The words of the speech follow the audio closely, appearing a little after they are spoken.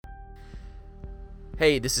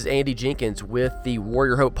Hey, this is Andy Jenkins with the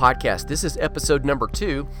Warrior Hope Podcast. This is episode number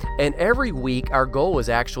 2, and every week our goal is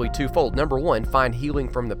actually twofold. Number 1, find healing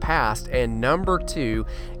from the past, and number 2,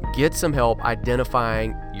 get some help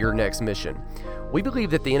identifying your next mission. We believe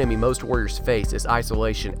that the enemy most warriors face is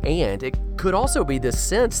isolation, and it could also be this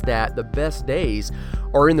sense that the best days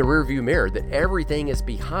are in the rearview mirror, that everything is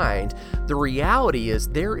behind. The reality is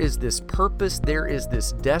there is this purpose, there is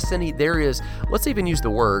this destiny, there is, let's even use the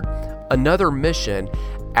word, another mission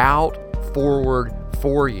out forward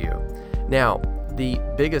for you. Now, the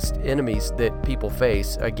biggest enemies that people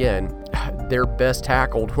face, again, they're best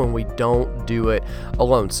tackled when we don't do it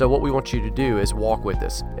alone. So what we want you to do is walk with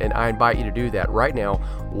us. And I invite you to do that right now.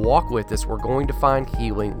 Walk with us. We're going to find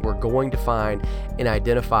healing. We're going to find and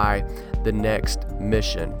identify the next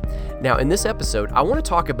mission. Now, in this episode, I want to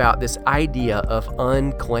talk about this idea of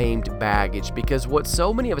unclaimed baggage, because what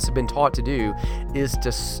so many of us have been taught to do is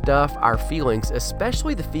to stuff our feelings,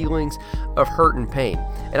 especially the feelings of hurt and pain.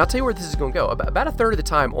 And I'll tell you where this is going to go. About a third of the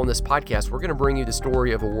time on this podcast, we're going to bring you the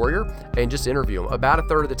story of a warrior and just interview them. About a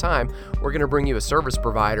third of the time, we're going to bring you a service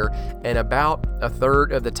provider. And about a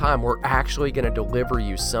third of the time, we're actually going to deliver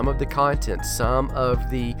you some of the content, some of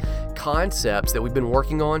the concepts that we've been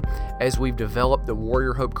working on as we've developed the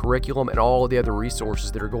Warrior Hope curriculum and all of the other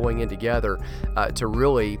resources that are going in together to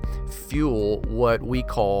really fuel what we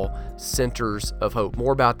call centers of hope.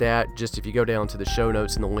 More about that just if you go down to the show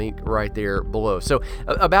notes and the link right there below. So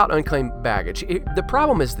about unclaimed baggage, the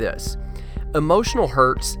problem is this. Emotional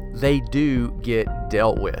hurts, they do get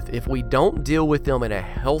dealt with. If we don't deal with them in a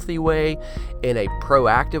healthy way, in a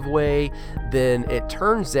proactive way, then it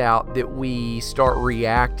turns out that we start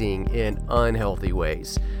reacting in unhealthy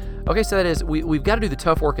ways. Okay, so that is, we've got to do the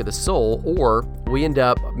tough work of the soul, or we end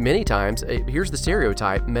up many times, here's the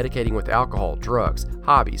stereotype, medicating with alcohol, drugs,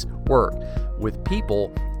 hobbies, work, with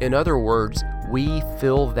people. In other words, we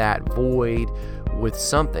fill that void with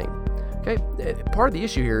something. Okay, part of the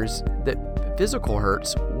issue here is that physical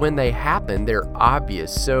hurts, when they happen, they're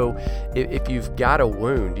obvious. So if you've got a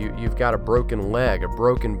wound, you've got a broken leg, a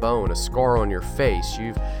broken bone, a scar on your face,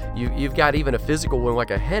 you've got even a physical wound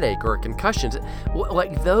like a headache or a concussion,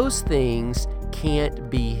 like those things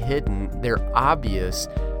can't be hidden. They're obvious,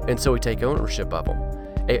 and so we take ownership of them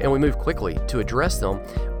and we move quickly to address them.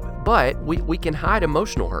 But we can hide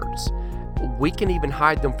emotional hurts. We can even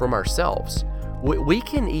hide them from ourselves. We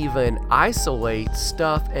can even isolate,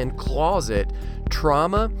 stuff, and closet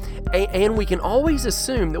trauma, and we can always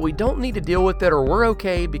assume that we don't need to deal with it or we're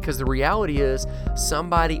okay, because the reality is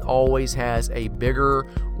somebody always has a bigger,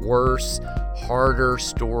 worse, harder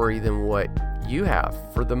story than what you have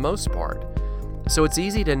for the most part. So it's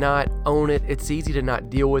easy to not own it. It's easy to not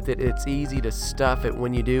deal with it. It's easy to stuff it.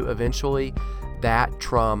 When you do, eventually that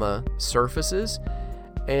trauma surfaces,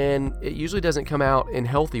 and it usually doesn't come out in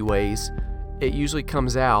healthy ways. It usually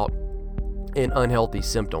comes out in unhealthy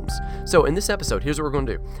symptoms. So in this episode, here's what we're going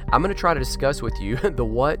to do. I'm going to try to discuss with you the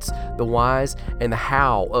what's, the whys, and the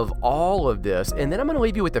how of all of this. And then I'm going to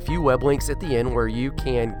leave you with a few web links at the end where you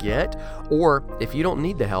can get, or if you don't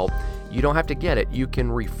need the help, you don't have to get it. You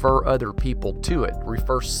can refer other people to it.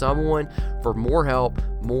 Refer someone for more help,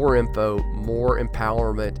 more info, more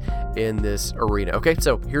empowerment in this arena. Okay,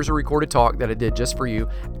 so here's a recorded talk that I did just for you.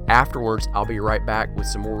 Afterwards, I'll be right back with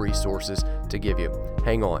some more resources to give you.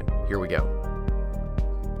 Hang on, here we go.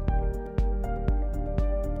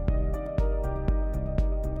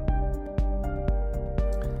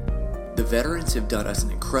 The veterans have done us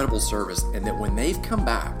an incredible service, and that when they've come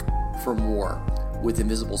back from war with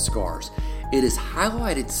invisible scars, it has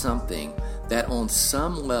highlighted something that on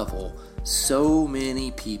some level so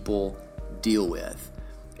many people deal with.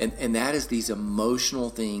 And that is these emotional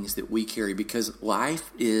things that we carry, because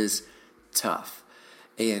life is tough.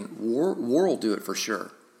 And war will do it for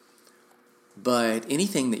sure. But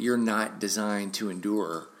anything that you're not designed to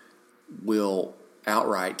endure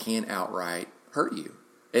can outright hurt you.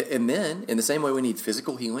 And then, in the same way we need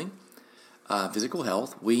physical healing, physical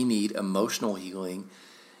health, we need emotional healing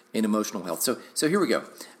and emotional health. So here we go.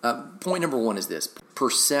 Point number 1 is this.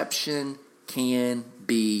 Perception can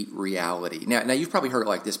be reality. Now you've probably heard it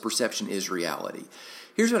like this. Perception is reality.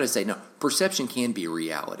 Here's what I say. No, perception can be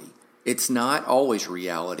reality. It's not always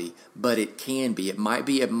reality, but it can be. It might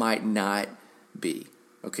be, it might not be.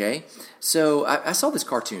 Okay? So I saw this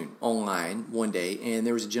cartoon online one day, and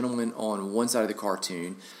there was a gentleman on one side of the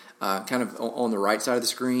cartoon, kind of on the right side of the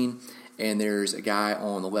screen, and there's a guy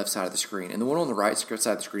on the left side of the screen. And the one on the right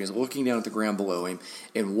side of the screen is looking down at the ground below him,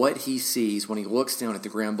 and what he sees when he looks down at the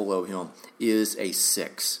ground below him is a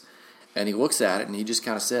 6. And he looks at it, and he just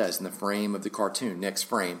kind of says, in the frame of the cartoon, next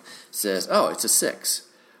frame, says, oh, it's a 6.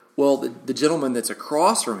 Well, the gentleman that's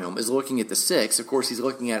across from him is looking at the 6. Of course, he's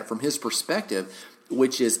looking at it from his perspective,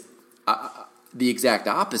 which is the exact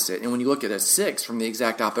opposite. And when you look at a 6 from the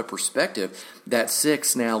exact opposite perspective, that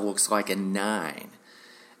 6 now looks like a 9.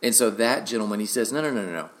 And so that gentleman, he says,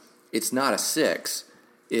 no. It's not a 6.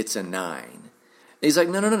 It's a 9. And he's like,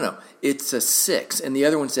 no. It's a 6. And the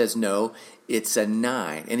other one says, no, it's a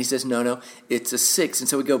 9. And he says, no, it's a 6. And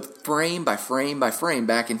so we go frame by frame by frame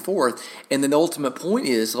back and forth. And then the ultimate point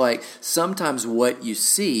is, like, sometimes what you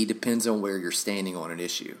see depends on where you're standing on an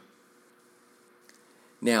issue.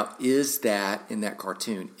 Now, is that, in that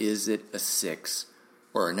cartoon, is it a 6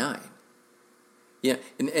 or a 9? Yeah,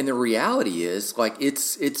 and the reality is, like,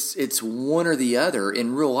 it's one or the other.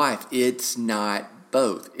 In real life, it's not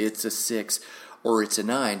both. It's a 6 or it's a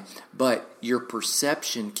 9, but your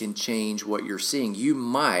perception can change what you're seeing. You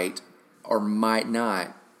might or might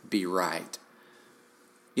not be right.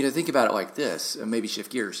 Think about it like this, maybe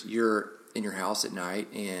shift gears. You're in your house at night,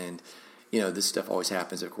 and, this stuff always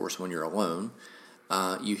happens, of course, when you're alone.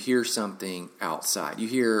 You hear something outside. You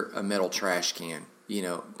hear a metal trash can,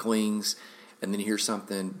 clings, and then you hear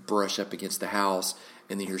something brush up against the house,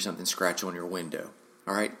 and then you hear something scratch on your window.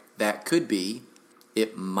 All right? That could be,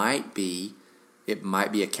 it might be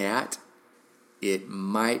a cat. It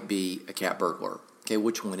might be a cat burglar. Okay,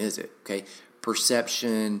 which one is it? Okay,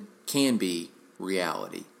 perception can be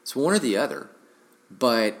reality. It's one or the other.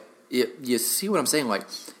 But you see what I'm saying? Like,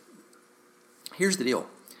 here's the deal.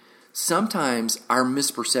 Sometimes our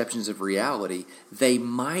misperceptions of reality, they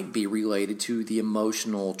might be related to the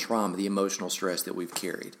emotional trauma, the emotional stress that we've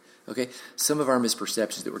carried. Okay, some of our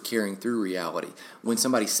misperceptions that we're carrying through reality, when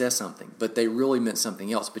somebody says something, but they really meant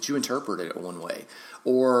something else, but you interpreted it one way,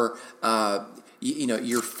 or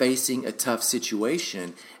you're facing a tough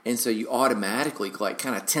situation, and so you automatically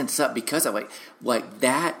kind of tense up because of like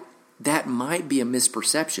that. That might be a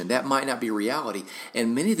misperception. That might not be reality.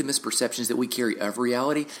 And many of the misperceptions that we carry of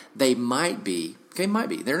reality, they might be.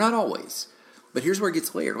 They're not always. But here's where it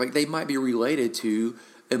gets layered. Like, they might be related to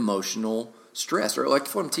emotional stress. Or like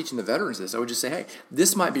if I'm teaching the veterans this, I would just say, hey,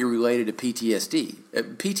 this might be related to PTSD.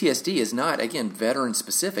 PTSD is not, again, veteran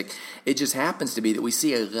specific. It just happens to be that we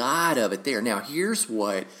see a lot of it there. Now, here's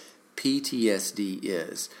what PTSD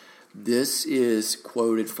is. This is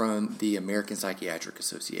quoted from the American Psychiatric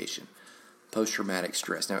Association, post-traumatic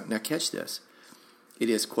stress. Now catch this. It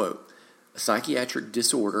is, quote, a psychiatric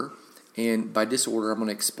disorder, and by disorder I'm going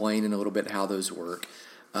to explain in a little bit how those work,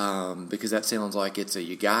 because that sounds like it's a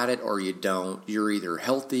you got it or you don't. You're either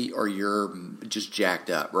healthy or you're just jacked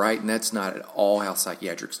up, right? And that's not at all how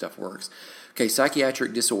psychiatric stuff works. Okay,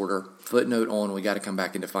 psychiatric disorder, footnote on, we got to come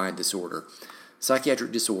back and define disorder.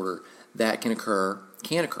 Psychiatric disorder that can occur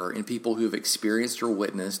in people who have experienced or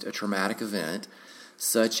witnessed a traumatic event,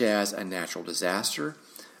 such as a natural disaster,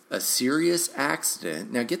 a serious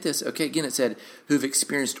accident. Now get this, okay, again it said who've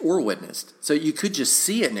experienced or witnessed. So you could just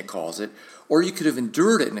see it and it caused it, or you could have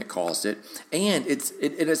endured it and it caused it. And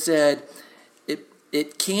it said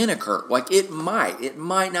it can occur, like it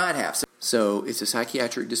might not have. So it's a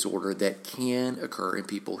psychiatric disorder that can occur in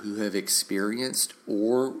people who have experienced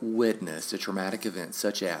or witnessed a traumatic event,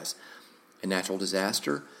 such as a natural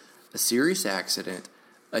disaster, a serious accident,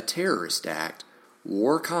 a terrorist act,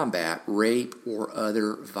 war combat, rape, or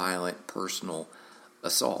other violent personal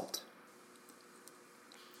assault.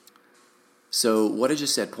 So what I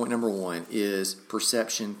just said, point number 1, is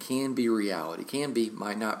perception can be reality. Can be,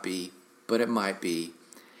 might not be, but it might be.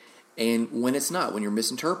 And when it's not, when you're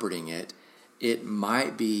misinterpreting it, it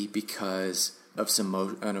might be because of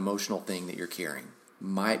an emotional thing that you're carrying.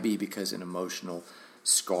 Might be because an emotional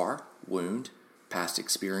scar, wound, past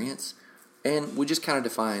experience, and we just kind of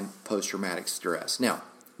define post-traumatic stress. Now,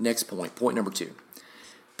 next point number 2.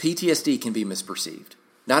 PTSD can be misperceived.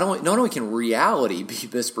 Not only can reality be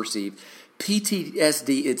misperceived,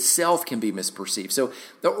 PTSD itself can be misperceived. So,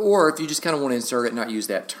 or if you just kind of want to insert it and not use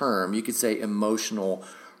that term, you could say emotional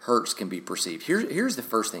hurts can be perceived. Here's the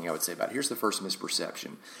first thing I would say about it. Here's the first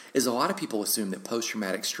misperception, is a lot of people assume that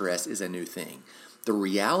post-traumatic stress is a new thing. The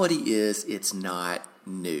reality is it's not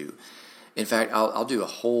new. In fact, I'll do a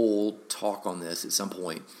whole talk on this at some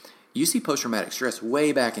point. You see post-traumatic stress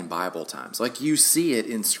way back in Bible times. Like, you see it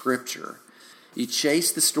in Scripture. You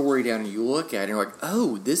chase the story down and you look at it and you're like,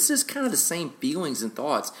 oh, this is kind of the same feelings and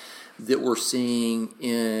thoughts that we're seeing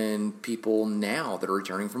in people now that are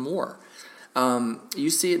returning from war. You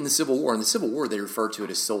see it in the Civil War. In the Civil War, they refer to it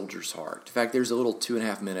as soldier's heart. In fact, there's a little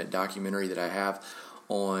 2.5-minute documentary that I have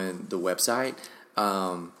on the website.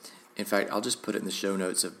 In fact, I'll just put it in the show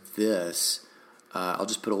notes of this. I'll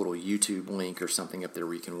just put a little YouTube link or something up there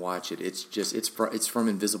where you can watch it. It's from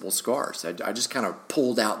Invisible Scars. I just kind of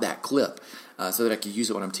pulled out that clip so that I could use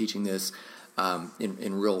it when I'm teaching this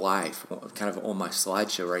in real life, kind of on my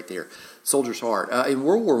slideshow right there. Soldier's Heart. In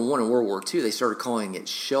World War I and World War II, they started calling it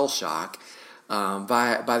shell shock.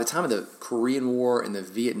 By the time of the Korean War and the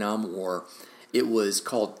Vietnam War, it was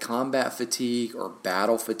called combat fatigue or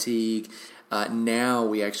battle fatigue. Now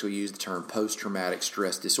we actually use the term post-traumatic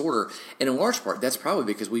stress disorder, and in large part that's probably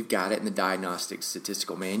because we've got it in the Diagnostic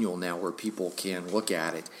Statistical Manual now, where people can look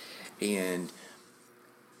at it and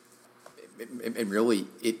really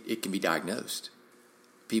it can be diagnosed.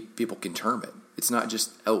 People can term it. It's not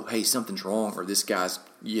just, oh, hey, something's wrong, or this guy's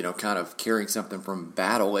kind of carrying something from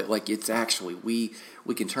battle. It's actually we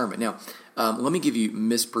can term it. Now, let me give you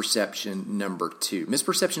misperception number 2.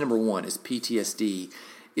 Misperception number 1 is PTSD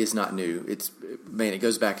is not new. It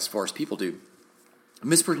goes back as far as people do.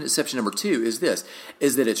 Misperception number 2 is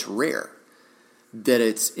that it's rare, that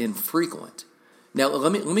it's infrequent. Now,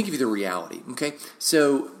 let me give you the reality, okay?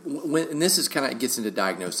 So, and this is kind of gets into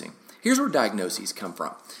diagnosing. Here's where diagnoses come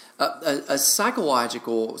from. A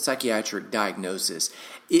psychiatric diagnosis,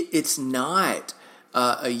 it's not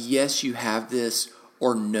a yes, you have this,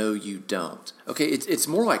 or no, you don't. Okay, it's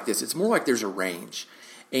more like this. It's more like there's a range.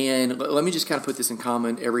 And let me just kind of put this in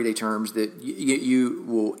common everyday terms that you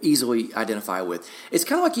will easily identify with. It's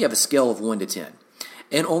kind of like you have a scale of 1 to 10.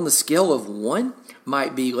 And on the scale of 1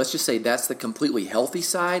 might be, let's just say that's the completely healthy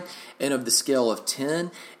side, and of the scale of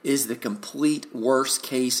 10 is the complete worst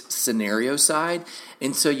case scenario side.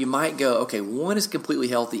 And so you might go, okay, 1 is completely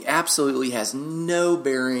healthy, absolutely has no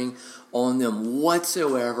bearing on them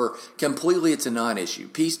whatsoever. Completely, it's a non-issue.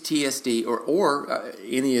 PTSD or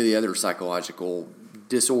any of the other psychological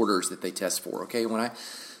disorders that they test for. Okay, when I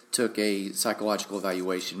took a psychological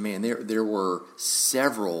evaluation, man, there were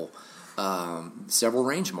several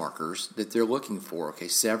range markers that they're looking for. Okay,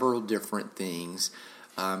 several different things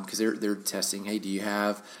because they're testing. Hey, do you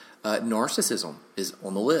have narcissism? Is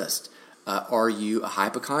on the list. Are you a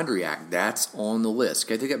hypochondriac? That's on the list.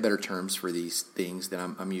 Okay, they got better terms for these things that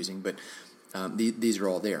I'm using, but these are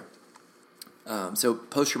all there. So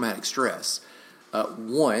post-traumatic stress.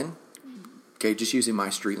 1. Okay, just using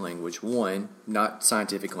my street language. 1, not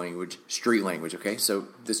scientific language, street language. Okay, so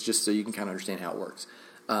this just so you can kind of understand how it works.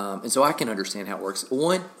 And so I can understand how it works.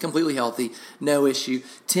 1, completely healthy, no issue.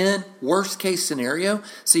 10, worst case scenario.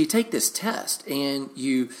 So you take this test and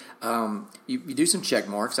you do some check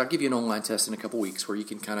marks. I'll give you an online test in a couple weeks where you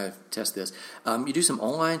can kind of test this. You do some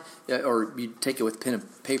online, or you take it with pen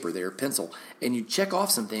and paper there, pencil, and you check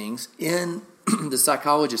off some things in the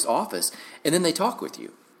psychologist's office, and then they talk with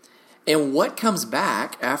you. And what comes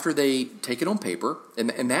back after they take it on paper,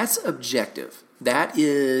 and that's objective. That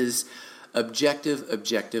is objective,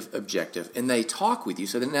 and they talk with you.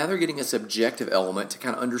 So then now they're getting a subjective element to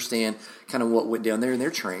kind of understand kind of what went down there, and they're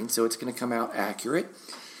trained, so it's going to come out accurate,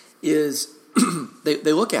 is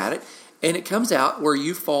they look at it, and it comes out where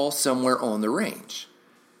you fall somewhere on the range.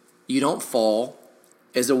 You don't fall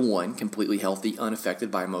as a 1, completely healthy, unaffected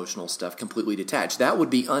by emotional stuff, completely detached. That would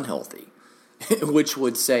be unhealthy. Which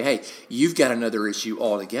would say, hey, you've got another issue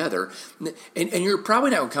altogether. And you're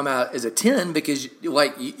probably not going to come out as a 10 because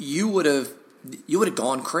you would have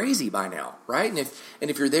gone crazy by now, right? And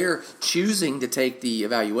if you're there choosing to take the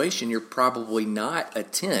evaluation, you're probably not a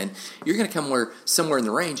 10. You're going to come somewhere in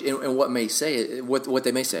the range. And what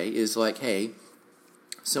they may say is like, hey,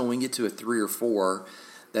 so when we get to a 3 or 4,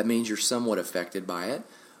 that means you're somewhat affected by it.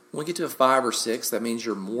 When we get to a 5 or 6, that means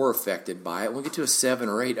you're more affected by it. When we get to a 7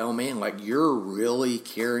 or 8, oh man, you're really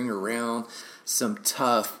carrying around some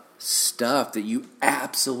tough stuff that you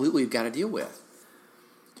absolutely have got to deal with.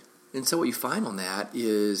 And so what you find on that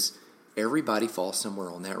is everybody falls somewhere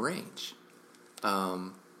on that range.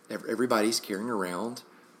 Everybody's carrying around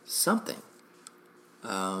something.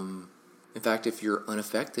 In fact, if you're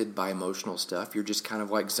unaffected by emotional stuff, you're just kind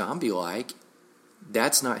of like zombie-like,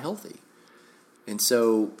 that's not healthy. And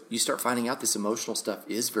so you start finding out this emotional stuff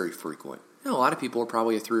is very frequent. A lot of people are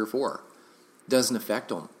probably a 3 or 4. Doesn't affect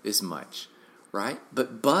them as much, right?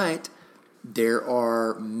 But there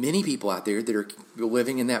are many people out there that are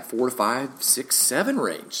living in that 4 to 5, 6, 7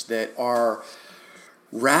 range that are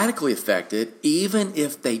radically affected, even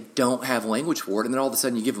if they don't have language for it, and then all of a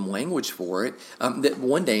sudden you give them language for it. That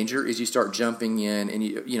one danger is you start jumping in,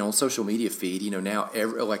 and on social media feed, now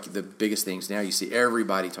the biggest things now you see,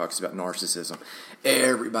 everybody talks about narcissism,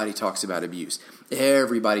 everybody talks about abuse,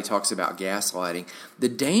 everybody talks about gaslighting. The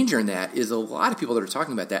danger in that is a lot of people that are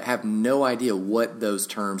talking about that have no idea what those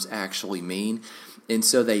terms actually mean, and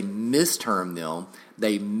so they misterm them,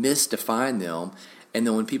 they misdefine them. And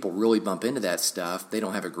then when people really bump into that stuff, they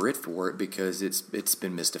don't have a grit for it because it's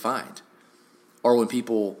been misdefined. Or when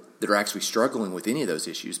people that are actually struggling with any of those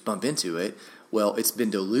issues bump into it, well, it's been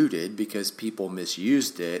diluted because people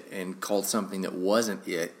misused it and called something that wasn't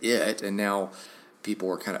it, and now people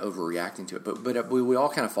are kind of overreacting to it. But we all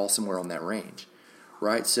kind of fall somewhere on that range,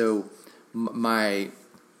 right? So my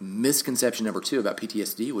misconception number 2 about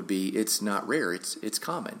PTSD would be it's not rare, it's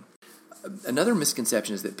common. Another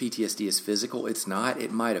misconception is that PTSD is physical. It's not.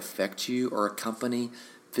 It might affect you or accompany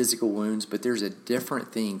physical wounds, but there's a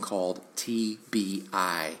different thing called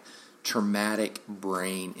TBI, traumatic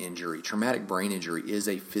brain injury. Traumatic brain injury is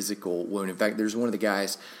a physical wound. In fact, there's one of the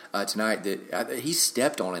guys tonight that he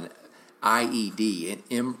stepped on an IED, an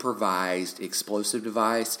improvised explosive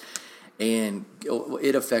device, and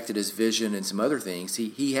it affected his vision and some other things.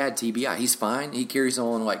 He had TBI. He's fine. He carries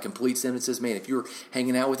on like complete sentences. Man, if you were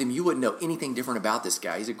hanging out with him, you wouldn't know anything different about this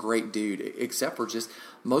guy. He's a great dude, except for just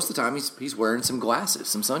most of the time he's wearing some glasses,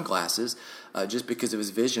 some sunglasses, just because of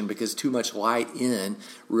his vision, because too much light in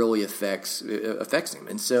really affects him.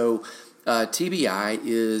 And so TBI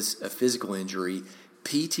is a physical injury.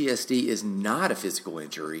 PTSD is not a physical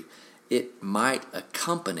injury. It might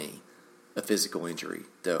accompany a physical injury,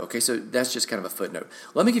 though. Okay, so that's just kind of a footnote.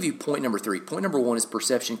 Let me give you point number 3. Point number 1 is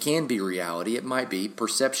perception can be reality. It might be.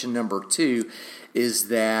 Perception number 2 is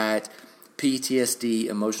that PTSD,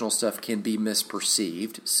 emotional stuff, can be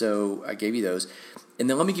misperceived. So I gave you those. And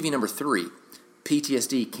then let me give you number 3.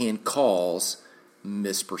 PTSD can cause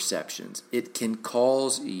misperceptions. It can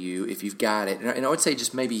cause you, if you've got it, and I would say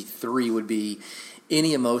just maybe 3 would be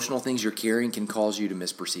any emotional things you're carrying can cause you to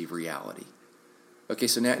misperceive reality. Okay,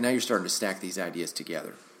 so now you're starting to stack these ideas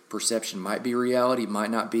together. Perception might be reality, might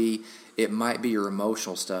not be. It might be your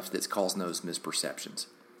emotional stuff that's causing those misperceptions.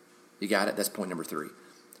 You got it? That's point number 3.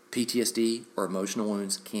 PTSD or emotional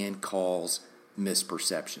wounds can cause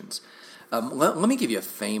misperceptions. Let me give you a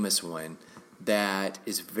famous one that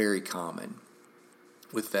is very common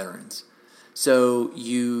with veterans. So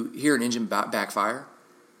you hear an engine backfire,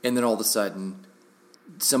 and then all of a sudden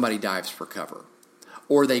somebody dives for cover.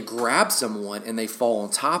 Or they grab someone and they fall on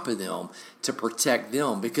top of them to protect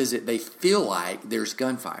them because they feel like there's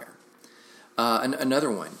gunfire.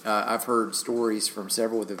 Another one, I've heard stories from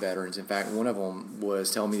several of the veterans. In fact, one of them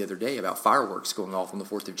was telling me the other day about fireworks going off on the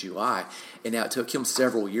 4th of July. And now it took him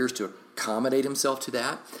several years to accommodate himself to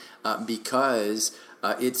that because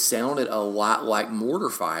it sounded a lot like mortar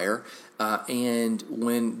fire. And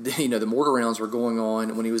when the mortar rounds were going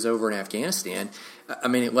on when he was over in Afghanistan, I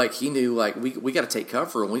mean, he knew we got to take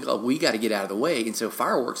cover and we got to get out of the way. And so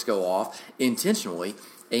fireworks go off intentionally,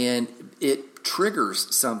 and it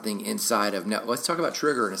triggers something inside of. Now let's talk about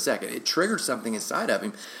trigger in a second. It triggered something inside of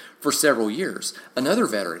him for several years. Another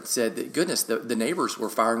veteran said that, goodness, the neighbors were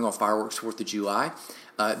firing off fireworks 4th of July.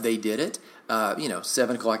 They did it,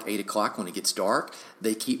 7 o'clock, 8 o'clock when it gets dark.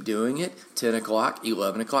 They keep doing it, 10 o'clock,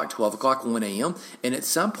 11 o'clock, 12 o'clock, 1 a.m. And at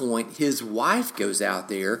some point, his wife goes out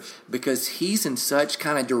there because he's in such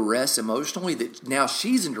kind of duress emotionally that now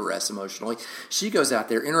she's in duress emotionally. She goes out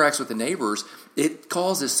there, interacts with the neighbors. It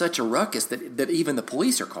causes such a ruckus that even the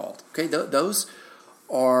police are called. Okay, those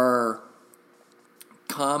are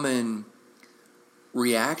common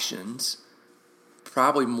reactions,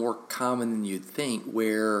 probably more common than you'd think,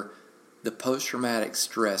 where the post-traumatic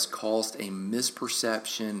stress caused a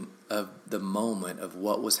misperception of the moment of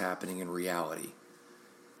what was happening in reality.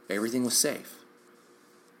 Everything was safe,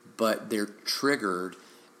 but they're triggered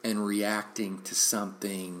and reacting to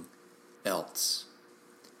something else.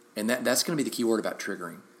 And that's going to be the key word about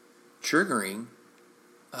triggering. Triggering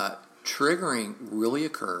really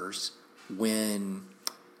occurs when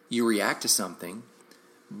you react to something,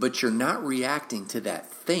 but you're not reacting to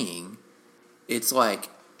that thing. It's like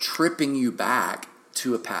tripping you back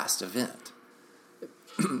to a past event.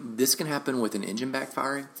 This can happen with an engine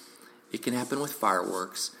backfiring. It can happen with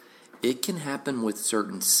fireworks. It can happen with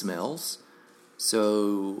certain smells.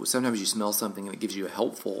 So sometimes you smell something and it gives you a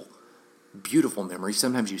helpful, beautiful memory.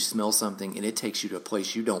 Sometimes you smell something and it takes you to a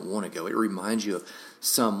place you don't want to go. It reminds you of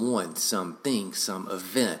someone, something, some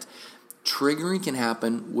event. Triggering can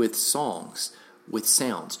happen with songs, with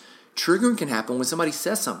sounds. Triggering can happen when somebody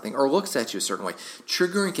says something or looks at you a certain way.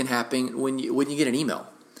 Triggering can happen when you get an email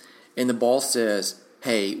and the boss says,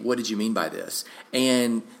 "Hey, what did you mean by this?"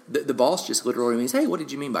 And the boss just literally means, "Hey, what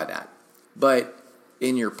did you mean by that?" But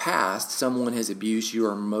in your past, someone has abused you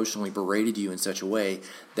or emotionally berated you in such a way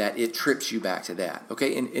that it trips you back to that.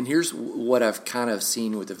 Okay, and here's what I've kind of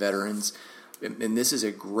seen with the veterans, and this is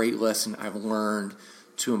a great lesson I've learned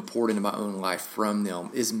to import into my own life from them,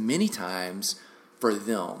 is many times for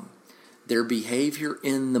them, their behavior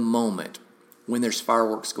in the moment when there's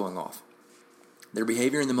fireworks going off. Their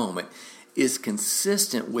behavior in the moment is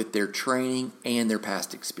consistent with their training and their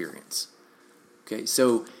past experience. Okay,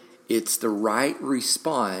 so it's the right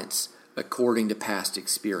response according to past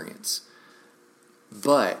experience.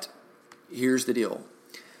 But here's the deal.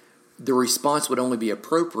 The response would only be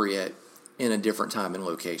appropriate in a different time and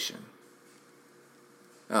location.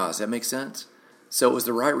 Does that make sense? So it was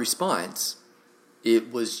the right response.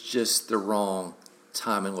 It was just the wrong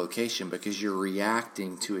time and location because you're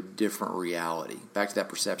reacting to a different reality. Back to that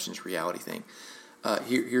perceptions reality thing.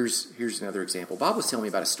 Here's another example. Bob was telling me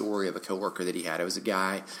about a story of a coworker that he had. It was a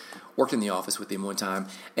guy worked in the office with him one time,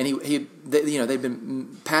 and they'd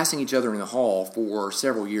been passing each other in the hall for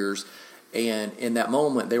several years, and in that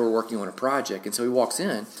moment they were working on a project. And so he walks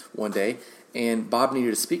in one day, and Bob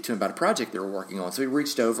needed to speak to him about a project they were working on. So he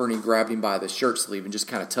reached over and he grabbed him by the shirt sleeve and just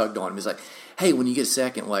kind of tugged on him. He's like, "Hey, when you get a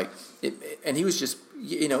second, and he was just,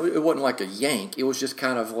 it wasn't like a yank. It was just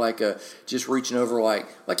kind of like just reaching over like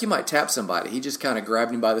you might tap somebody. He just kind of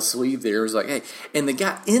grabbed him by the sleeve there. He was like, "Hey," and the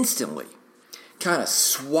guy instantly kind of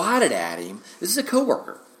swatted at him. This is a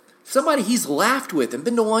coworker. Somebody he's laughed with and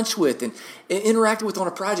been to lunch with and interacted with on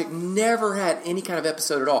a project, never had any kind of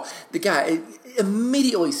episode at all. The guy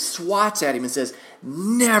immediately swats at him and says,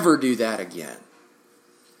 "Never do that again."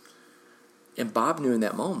 And Bob knew in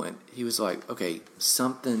that moment, he was like, okay,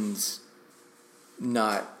 something's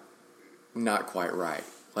not quite right.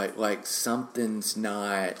 Like something's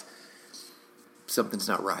not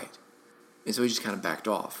right. And so he just kind of backed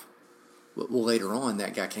off. Well, later on,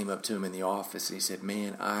 that guy came up to him in the office and he said,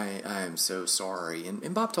 "Man, I am so sorry."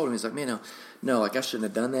 And Bob told him, he's like, "Man, no, I shouldn't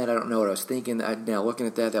have done that. I don't know what I was thinking. Now looking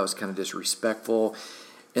at that was kind of disrespectful."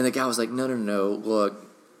 And the guy was like, No. Look,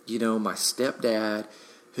 my stepdad,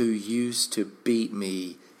 who used to beat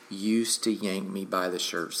me, used to yank me by the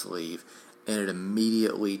shirt sleeve, and it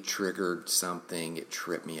immediately triggered something. It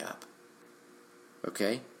tripped me up.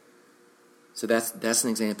 Okay? So that's an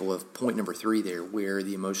example of point number 3 there, where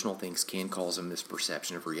the emotional things can cause a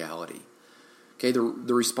misperception of reality. Okay, the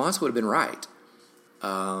response would have been right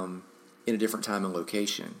in a different time and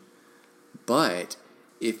location. But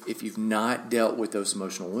if you've not dealt with those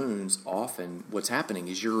emotional wounds, often what's happening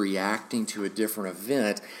is you're reacting to a different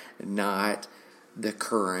event, not the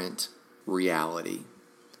current reality.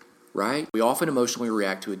 Right? We often emotionally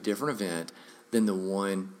react to a different event than the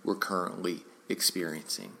one we're currently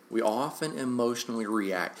experiencing. We often emotionally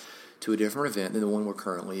react to a different event than the one we're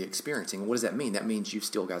currently experiencing. What does that mean? That means you've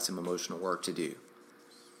still got some emotional work to do.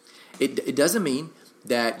 It doesn't mean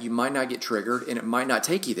that you might not get triggered and it might not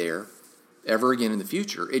take you there ever again in the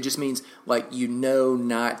future. It just means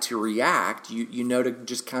not to react. You know to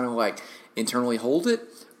just kind of internally hold it,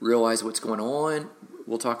 realize what's going on.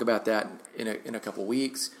 We'll talk about that in a couple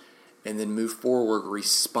weeks, and then move forward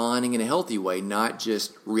responding in a healthy way, not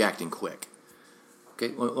just reacting quick.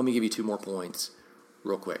 Okay, let me give you 2 more points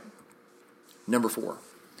real quick. Number 4,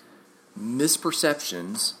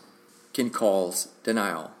 misperceptions can cause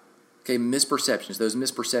denial. Okay, misperceptions. Those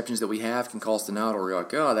misperceptions that we have can cause denial, or you're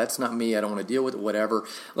like, "Oh, that's not me. I don't want to deal with it," whatever.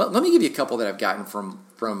 Let me give you a couple that I've gotten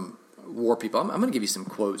from war people. I'm going to give you some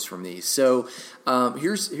quotes from these. So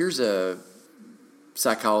here's a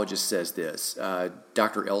psychologist says this,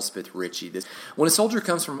 Dr. Elspeth Ritchie. When a soldier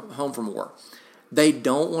comes home from war, they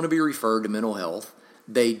don't want to be referred to mental health.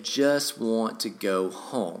 They just want to go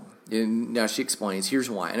home. And now she explains, here's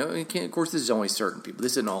why. And of course, this is only certain people.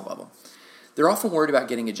 This isn't all of them. They're often worried about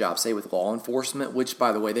getting a job, say, with law enforcement, which,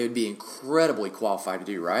 by the way, they would be incredibly qualified to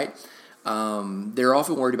do, right? They're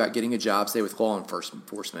often worried about getting a job, say, with law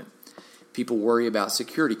enforcement. People worry about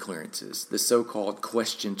security clearances, the so-called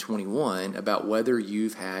question 21, about whether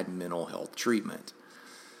you've had mental health treatment.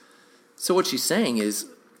 So what she's saying is,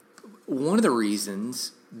 one of the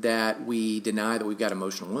reasons that we deny that we've got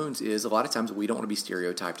emotional wounds is a lot of times we don't want to be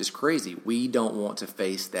stereotyped as crazy. We don't want to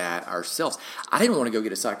face that ourselves. I didn't want to go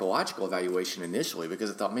get a psychological evaluation initially because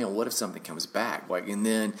I thought, man, what if something comes back? And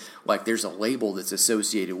then there's a label that's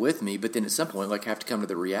associated with me, but then at some point I have to come to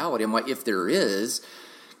the reality. I'm like, if there is,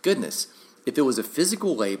 goodness, if it was a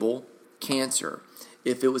physical label, cancer.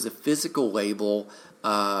 If it was a physical label,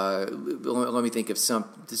 let me think of some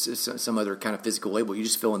other kind of physical label. You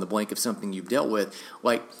just fill in the blank of something you've dealt with.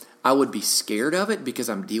 I would be scared of it because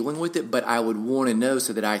I'm dealing with it, but I would want to know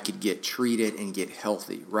so that I could get treated and get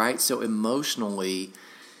healthy, right? So emotionally,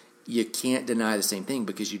 you can't deny the same thing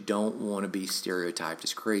because you don't want to be stereotyped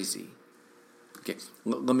as crazy. Okay,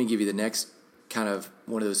 let me give you the next kind of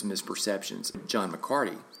one of those misperceptions. John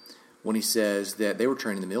McCarty, when he says that they were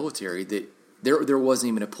trained in the military, that there wasn't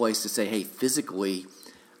even a place to say, hey, physically,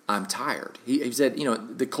 I'm tired. He said,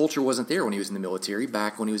 the culture wasn't there when he was in the military,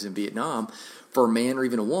 back when he was in Vietnam, for a man or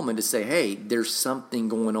even a woman to say, hey, there's something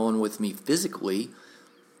going on with me physically.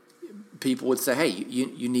 People would say, hey,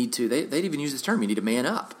 you need to, they'd even use this term, you need to man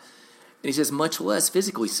up. And he says, much less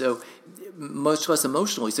physically, so much less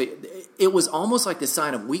emotionally. So it was almost like the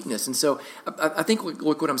sign of weakness. And so I think,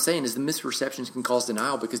 look, what I'm saying is the misperceptions can cause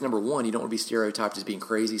denial because, number one, you don't want to be stereotyped as being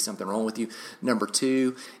crazy, something wrong with you. Number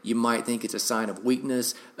two, you might think it's a sign of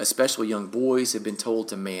weakness, especially young boys have been told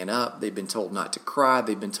to man up. They've been told not to cry.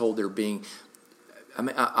 They've been told they're being,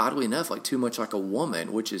 oddly enough, like too much like a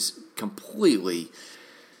woman, which is completely,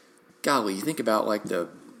 golly, you think about like the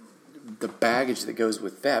baggage that goes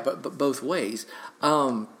with that, but both ways.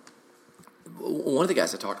 One of the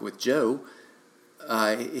guys I talked with, Joe,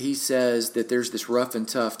 he says that there's this rough and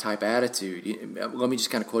tough type attitude. Let me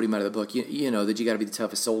just kind of quote him out of the book. You know that you got to be the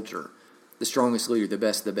toughest soldier, the strongest leader, the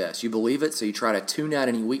best of the best. You believe it, so you try to tune out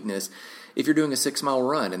any weakness. If you're doing a 6-mile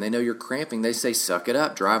run and they know you're cramping, they say, suck it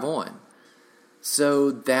up, drive on.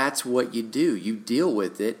 So that's what you do. You deal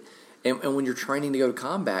with it. And when you're training to go to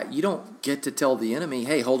combat, you don't get to tell the enemy,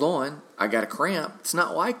 hey, hold on, I got a cramp. It's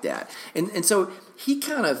not like that. And so he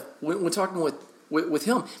kind of, when talking with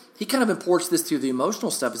him, he kind of imports this to the emotional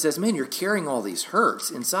stuff. It says, man, you're carrying all these hurts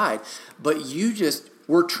inside, but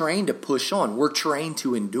we're trained to push on. We're trained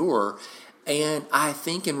to endure. And I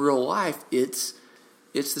think in real life, it's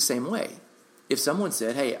the same way. If someone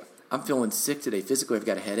said, hey, I'm feeling sick today physically, I've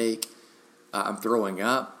got a headache, I'm throwing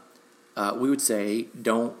up, we would say,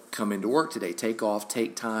 don't come into work today. Take off,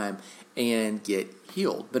 take time, and get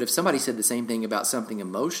healed. But if somebody said the same thing about something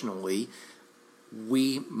emotionally,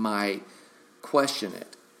 we might question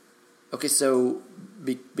it. Okay, so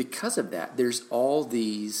because of that, there's all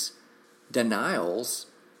these denials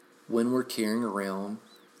when we're carrying around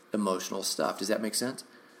emotional stuff. Does that make sense?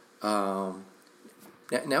 Now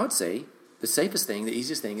I'd say the safest thing, the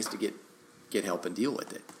easiest thing is to get help and deal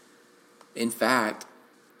with it. In fact,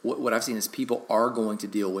 what I've seen is people are going to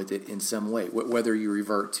deal with it in some way, whether you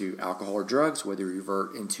revert to alcohol or drugs, whether you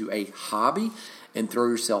revert into a hobby and throw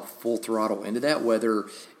yourself full throttle into that, whether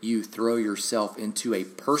you throw yourself into a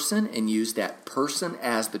person and use that person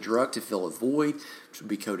as the drug to fill a void, which would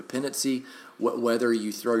be codependency, whether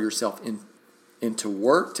you throw yourself into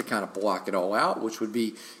work to kind of block it all out, which would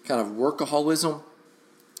be kind of workaholism.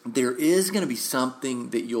 There is going to be something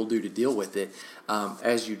that you'll do to deal with it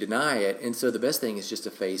as you deny it. And so the best thing is just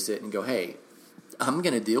to face it and go, hey, I'm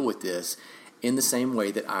going to deal with this in the same way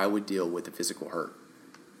that I would deal with a physical hurt,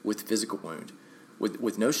 with a physical wound,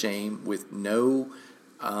 with no shame, with no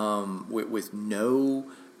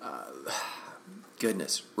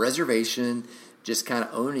reservation, just kind of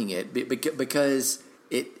owning it because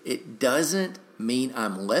it doesn't mean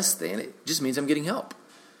I'm less than. It just means I'm getting help.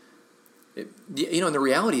 And the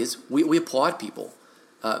reality is we applaud people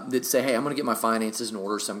that say, hey, I'm going to get my finances in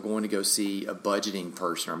order, so I'm going to go see a budgeting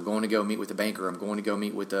person, or I'm going to go meet with a banker, I'm going to go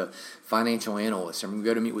meet with a financial analyst, or I'm going to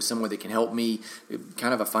go to meet with someone that can help me,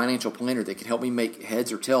 kind of a financial planner that can help me make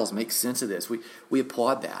heads or tails, make sense of this. We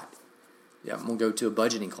applaud that. Yeah, I'm going to go to a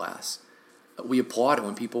budgeting class. We applaud it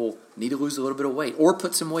when people need to lose a little bit of weight or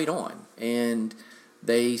put some weight on, and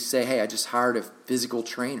they say, hey, I just hired a physical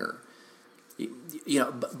trainer.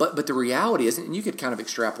 But the reality is, and you could kind of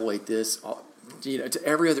extrapolate this, to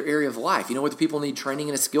every other area of life. Whether people need training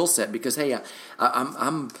in a skill set because, hey,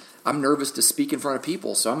 I'm nervous to speak in front of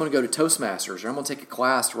people, so I'm going to go to Toastmasters, or I'm going to take a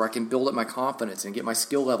class where I can build up my confidence and get my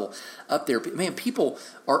skill level up there. Man, people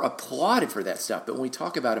are applauded for that stuff. But when we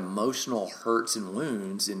talk about emotional hurts and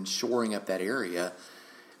wounds and shoring up that area,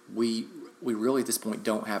 we really at this point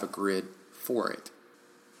don't have a grid for it.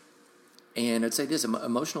 And I'd say this,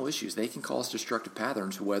 emotional issues, they can cause destructive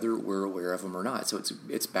patterns whether we're aware of them or not. So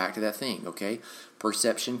it's back to that thing, okay?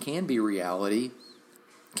 Perception can be reality,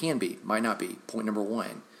 might not be, point number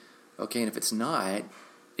one. Okay, and if it's not,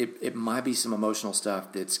 it might be some emotional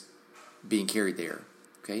stuff that's being carried there.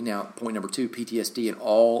 Okay, now point number two, PTSD and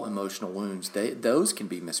all emotional wounds, those can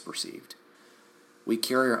be misperceived. We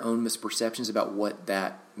carry our own misperceptions about what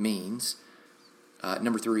that means.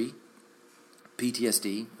 Number three,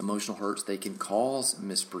 PTSD, emotional hurts, they can cause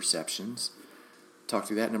misperceptions. Talk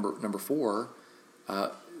through that. Number four,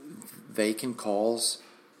 they can cause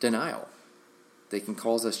denial. They can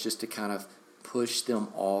cause us just to kind of push them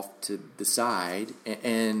off to the side.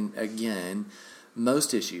 And again,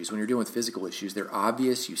 most issues, when you're dealing with physical issues, they're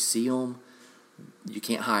obvious. You see them. You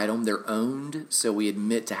can't hide them. They're owned, so we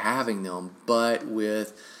admit to having them. But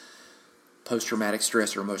with post-traumatic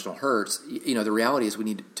stress or emotional hurts, the reality is we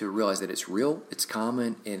need to realize that it's real, it's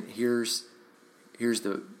common, and here's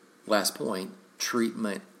the last point: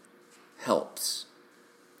 treatment helps.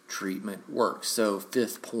 treatment works. So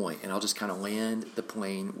 5th point, and I'll just kind of land the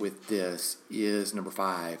plane with this, is number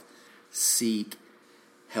 5, seek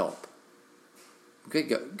help. Okay,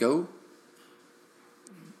 go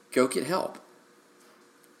get help.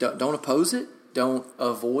 Don't oppose it. Don't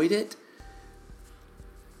avoid it.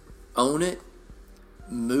 Own it.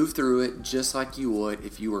 Move through it just like you would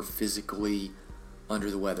if you were physically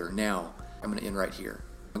under the weather. Now, I'm going to end right here.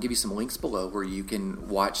 I'll give you some links below where you can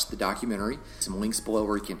watch the documentary, some links below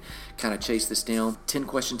where you can kind of chase this down,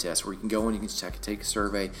 10-question test where you can go and you can take a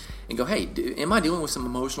survey and go, hey, am I dealing with some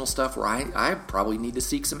emotional stuff where I probably need to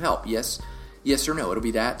seek some help? Yes or no. It'll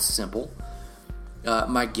be that simple.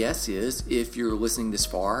 My guess is if you're listening this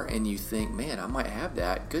far and you think, man, I might have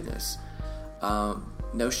that, goodness,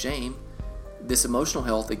 no shame. This emotional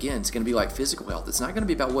health, again, is going to be like physical health. It's not going to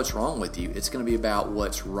be about what's wrong with you. It's going to be about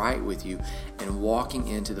what's right with you and walking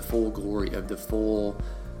into the full glory of the full,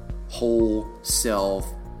 whole self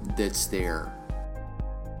that's there.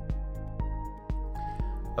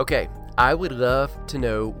 Okay, I would love to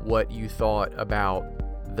know what you thought about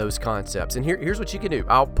those concepts. And here's what you can do.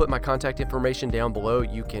 I'll put my contact information down below.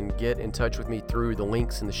 You can get in touch with me through the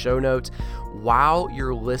links in the show notes. While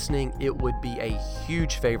you're listening, it would be a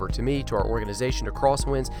huge favor to me, to our organization, to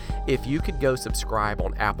Crosswinds, if you could go subscribe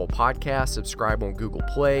on Apple Podcasts, subscribe on Google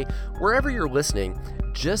Play, wherever you're listening.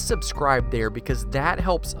 Just subscribe there, because that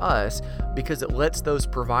helps us, because it lets those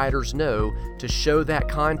providers know to show that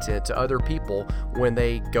content to other people when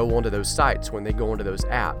they go onto those sites, when they go onto those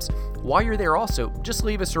apps. While you're there also, just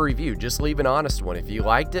leave us a review. Just leave an honest one. If you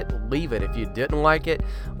liked it, leave it. If you didn't like it,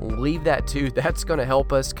 leave that too. That's going to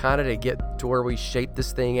help us kind of to get to where we shape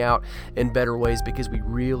this thing out in better ways, because we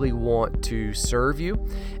really want to serve you.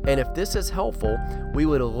 And if this is helpful, we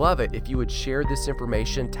would love it if you would share this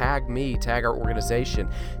information, tag me, tag our organization,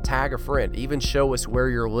 tag a friend, even show us where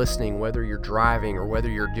you're listening, whether you're driving or whether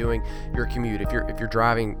you're doing your commute. If you're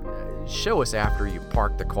driving, show us after you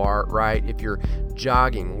park the car, right? If you're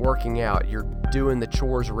jogging, working out, you're doing the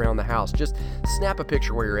chores around the house, just snap a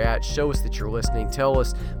picture where you're at, show us that you're listening, tell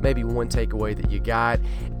us maybe one takeaway that you got,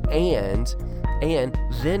 and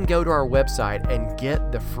then go to our website and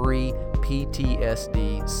get the free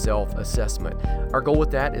PTSD self-assessment. Our goal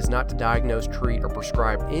with that is not to diagnose, treat, or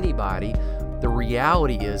prescribe anybody. The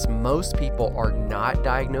reality is most people are not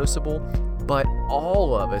diagnosable, but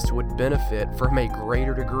all of us would benefit from a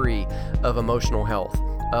greater degree of emotional health,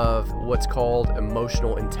 of what's called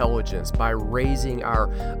emotional intelligence, by raising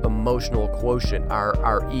our emotional quotient,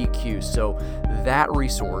 our EQ. So that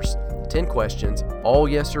resource, 10 questions, all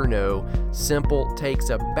yes or no, simple, takes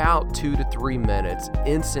about 2 to 3 minutes,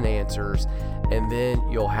 instant answers, and then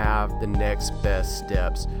you'll have the next best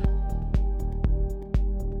steps